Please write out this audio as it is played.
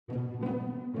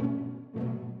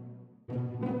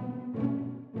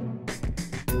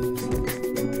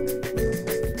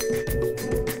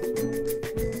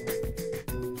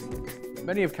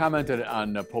Many have commented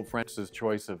on Pope Francis'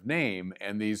 choice of name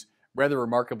and these rather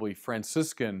remarkably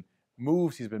Franciscan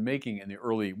moves he's been making in the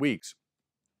early weeks.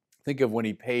 Think of when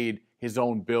he paid his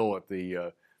own bill at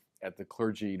the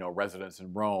clergy, residence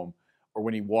in Rome, or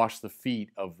when he washed the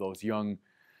feet of those young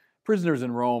prisoners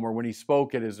in Rome, or when he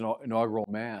spoke at his inaugural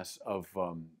mass of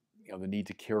the need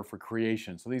to care for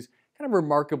creation. So these kind of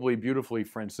remarkably, beautifully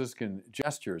Franciscan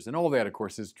gestures, and all that, of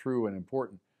course, is true and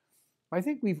important. But I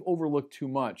think we've overlooked too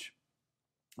much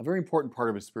a very important part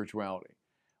of his spirituality,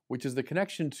 which is the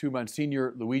connection to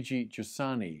Monsignor Luigi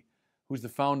Giussani, who's the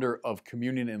founder of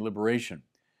Communion and Liberation.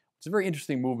 It's a very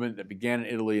interesting movement that began in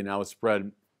Italy and now has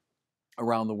spread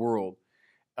around the world.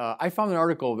 I found an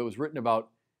article that was written about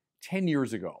 10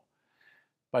 years ago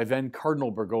by then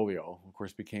Cardinal Bergoglio, who of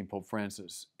course became Pope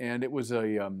Francis. And it was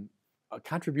a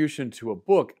contribution to a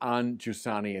book on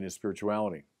Giussani and his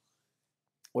spirituality.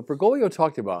 What Bergoglio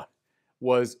talked about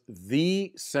was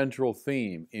the central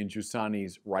theme in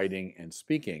Giussani's writing and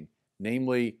speaking,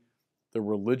 namely the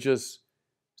religious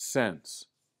sense.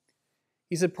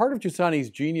 He said part of Giussani's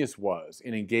genius was,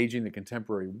 in engaging the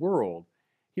contemporary world,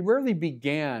 he rarely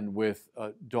began with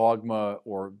dogma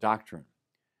or doctrine.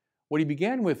 What he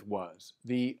began with was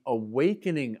the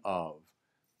awakening of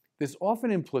this often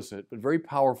implicit but very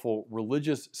powerful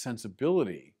religious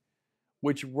sensibility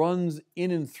which runs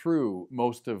in and through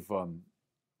most of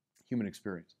human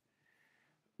experience.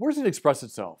 Where does it express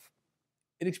itself?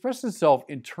 It expresses itself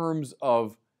in terms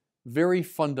of very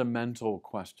fundamental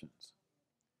questions.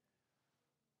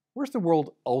 Where's the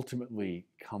world ultimately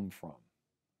come from?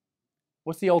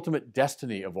 What's the ultimate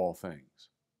destiny of all things?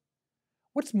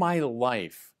 What's my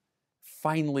life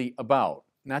finally about?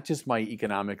 Not just my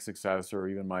economic success or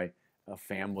even my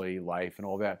family life and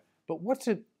all that, but what's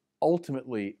it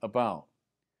ultimately about?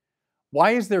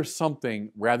 Why is there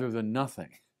something rather than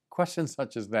nothing? Questions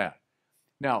such as that.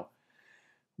 Now,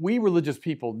 we religious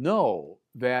people know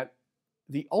that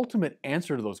the ultimate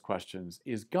answer to those questions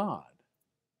is God.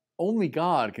 Only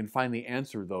God can finally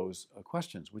answer those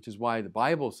questions, which is why the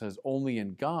Bible says, only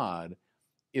in God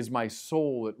is my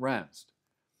soul at rest.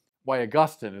 Why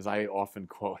Augustine, as I often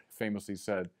quote, famously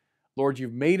said, Lord,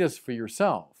 you've made us for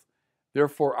yourself.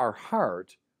 Therefore, our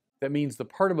heart, that means the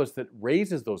part of us that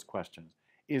raises those questions,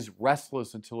 is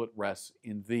restless until it rests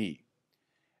in thee.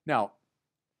 Now,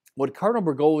 what Cardinal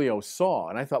Bergoglio saw,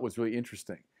 and I thought was really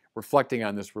interesting, reflecting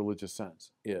on this religious sense,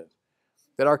 is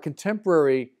that our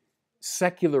contemporary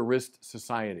secularist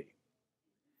society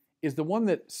is the one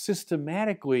that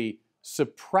systematically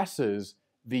suppresses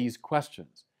these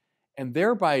questions and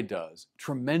thereby does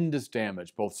tremendous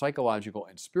damage, both psychological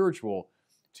and spiritual,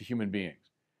 to human beings.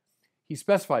 He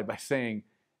specified by saying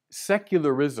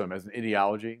secularism as an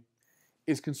ideology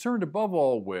is concerned above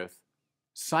all with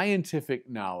scientific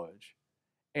knowledge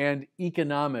and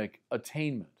economic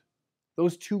attainment.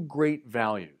 Those two great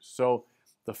values. So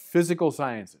the physical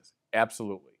sciences,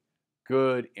 absolutely.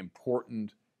 Good,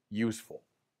 important, useful.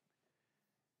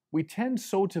 We tend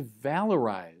so to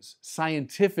valorize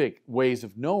scientific ways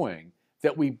of knowing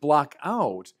that we block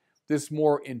out this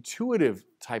more intuitive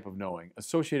type of knowing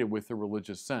associated with the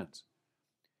religious sense.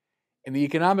 In the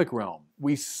economic realm,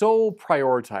 we so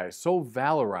prioritize, so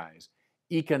valorize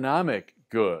economic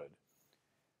good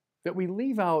that we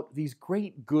leave out these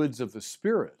great goods of the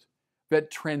spirit that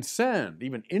transcend,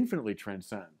 even infinitely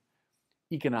transcend,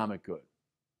 economic good.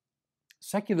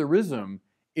 Secularism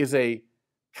is a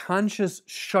conscious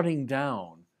shutting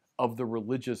down of the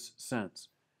religious sense.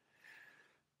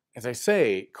 As I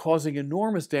say, causing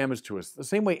enormous damage to us, the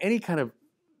same way any kind of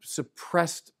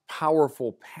suppressed,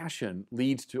 powerful passion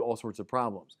leads to all sorts of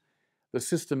problems. The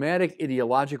systematic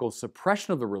ideological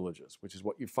suppression of the religious, which is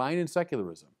what you find in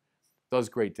secularism, does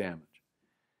great damage.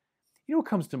 You know what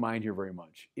comes to mind here very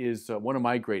much is one of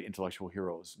my great intellectual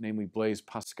heroes, namely Blaise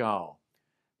Pascal.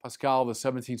 Pascal, the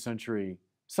 17th century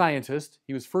scientist,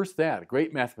 he was first that, a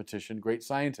great mathematician, great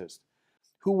scientist,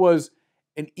 who was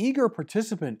an eager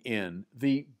participant in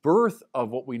the birth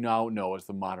of what we now know as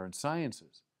the modern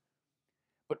sciences.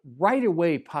 But right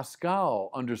away, Pascal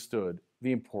understood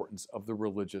the importance of the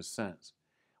religious sense,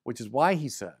 which is why he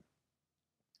said,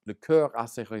 Le cœur a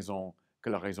ses raisons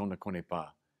que la raison ne connaît pas.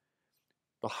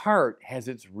 The heart has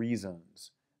its reasons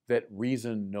that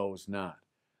reason knows not.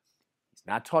 He's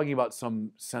not talking about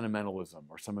some sentimentalism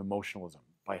or some emotionalism.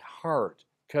 By heart,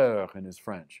 cœur in his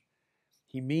French,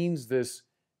 he means this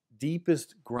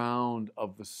deepest ground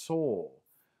of the soul,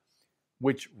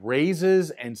 which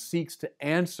raises and seeks to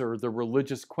answer the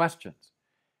religious questions.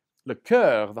 Le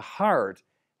cœur, the heart,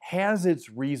 has its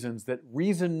reasons that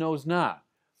reason knows not.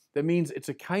 That means it's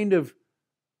a kind of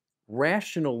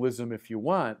rationalism, if you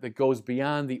want, that goes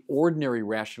beyond the ordinary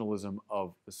rationalism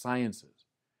of the sciences.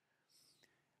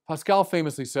 Pascal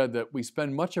famously said that we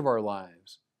spend much of our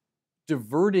lives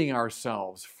diverting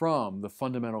ourselves from the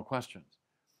fundamental questions.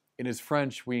 In his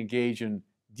French, we engage in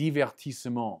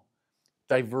divertissement,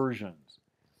 diversions.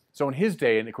 So in his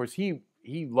day, and of course he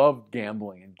loved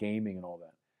gambling and gaming and all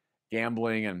that.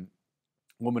 Gambling and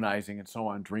womanizing and so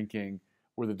on, drinking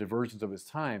were the diversions of his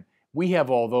time. We have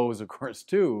all those, of course,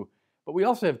 too, but we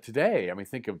also have today. I mean,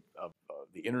 think of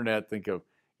the internet, think of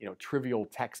trivial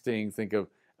texting, think of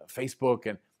Facebook,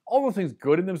 and all those things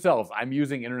good in themselves. I'm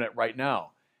using internet right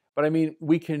now. But I mean,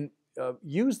 we can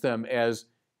use them as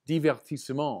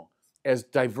divertissement, as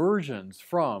diversions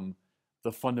from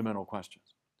the fundamental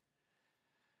questions.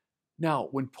 Now,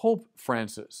 when Pope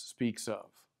Francis speaks of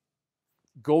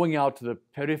going out to the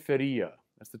periferia,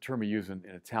 that's the term he used in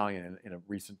Italian in a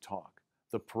recent talk,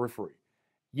 the periphery.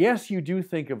 Yes, you do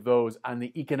think of those on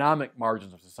the economic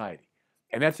margins of society.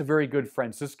 And that's a very good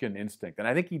Franciscan instinct. And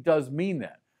I think he does mean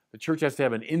that. The church has to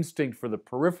have an instinct for the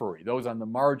periphery, those on the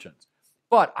margins.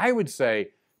 But I would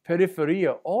say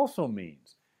periferia also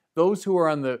means those who are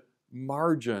on the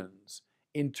margins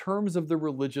in terms of the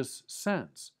religious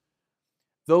sense.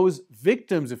 Those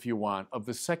victims, if you want, of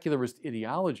the secularist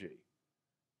ideology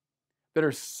that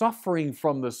are suffering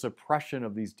from the suppression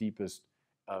of these deepest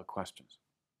questions.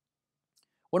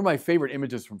 One of my favorite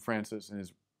images from Francis in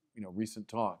his recent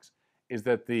talks is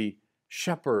that the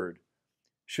shepherd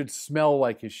should smell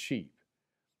like his sheep.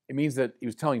 It means that he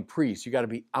was telling priests, you got to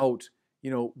be out,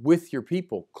 with your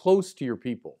people, close to your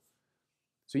people.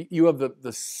 So you have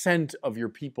the scent of your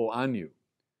people on you.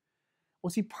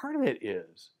 Well, see, part of it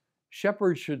is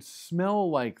shepherds should smell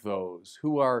like those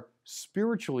who are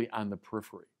spiritually on the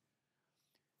periphery.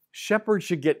 Shepherds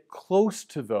should get close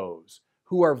to those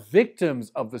who are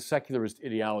victims of the secularist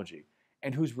ideology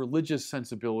and whose religious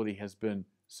sensibility has been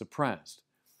suppressed.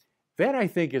 That, I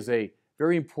think, is a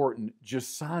very important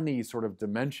Giussani sort of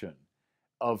dimension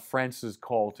of Francis'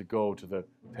 call to go to the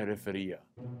periferia.